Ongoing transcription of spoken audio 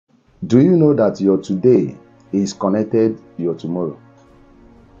Do you know that your today is connected to your tomorrow?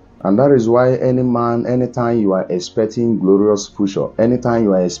 And that is why any man, anytime you are expecting glorious future, anytime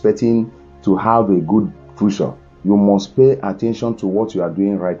you are expecting to have a good future, you must pay attention to what you are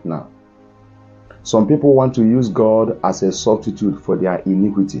doing right now. Some people want to use God as a substitute for their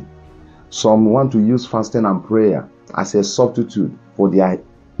iniquity. Some want to use fasting and prayer as a substitute for their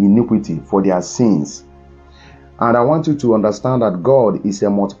iniquity, for their sins. And I want you to understand that God is a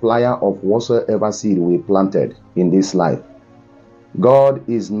multiplier of whatsoever seed we planted in this life. God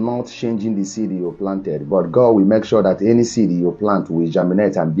is not changing the seed you planted, but God will make sure that any seed you plant will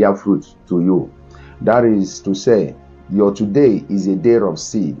germinate and bear fruit to you. That is to say, your today is a day of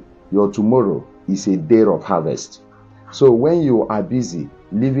seed. Your tomorrow is a day of harvest. So when you are busy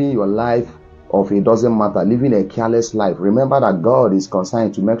living your life of it doesn't matter, living a careless life, remember that God is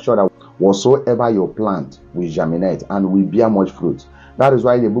concerned to make sure that whatsoever you plant will germinate and will bear much fruit. That is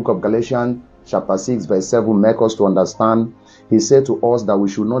why the book of Galatians chapter 6 verse 7 makes us to understand. He said to us that we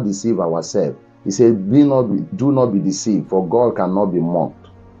should not deceive ourselves. He said, do not be deceived, for God cannot be mocked.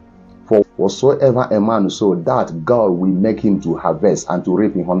 For whatsoever a man sow, that God will make him to harvest and to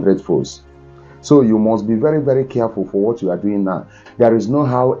reap in hundredfolds. So you must be very, very careful for what you are doing now. There is no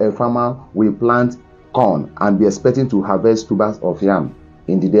how a farmer will plant corn and be expecting to harvest tubers of yam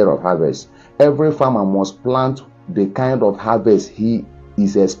in the day of harvest. Every farmer must plant the kind of harvest he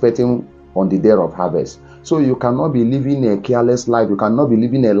is expecting on the day of harvest. So you cannot be living a careless life. You cannot be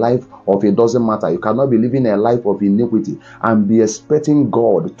living a life of it doesn't matter. You cannot be living a life of iniquity and be expecting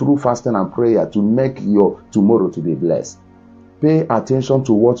God through fasting and prayer to make your tomorrow to be blessed. Pay attention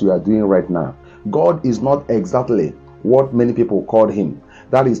to what you are doing right now. God is not exactly what many people call him.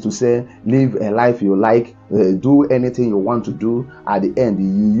 That is to say, live a life you like, do anything you want to do. At the end,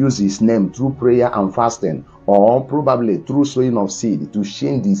 you use his name through prayer and fasting, or probably through sowing of seed to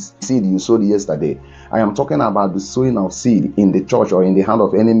change this seed you sowed yesterday. I am talking about the sowing of seed in the church or in the hand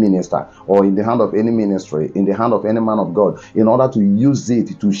of any minister or in the hand of any ministry, in the hand of any man of God, in order to use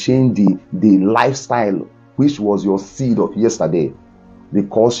it to change the lifestyle which was your seed of yesterday.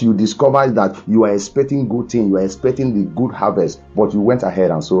 Because you discovered that you are expecting good thing, you are expecting the good harvest, but you went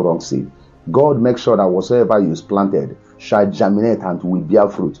ahead and sowed wrong seed. God makes sure that whatsoever you planted shall germinate and will bear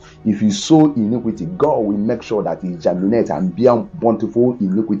fruit. If you sow iniquity, God will make sure that it germinates and bear bountiful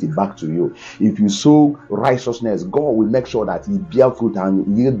iniquity back to you. If you sow righteousness, God will make sure that it bear fruit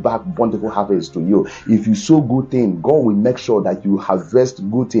and yield back bountiful harvest to you. If you sow good thing, God will make sure that you harvest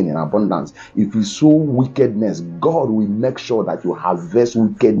good thing in abundance. If you sow wickedness, God will make sure that you harvest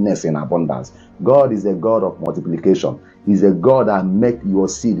wickedness in abundance. God is a God of multiplication. He's a God that makes your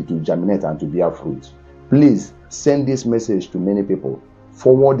seed to germinate and to bear fruit. Please send this message to many people.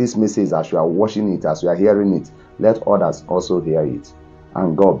 Forward this message as you are watching it, as you are hearing it. Let others also hear it.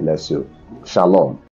 And God bless you. Shalom.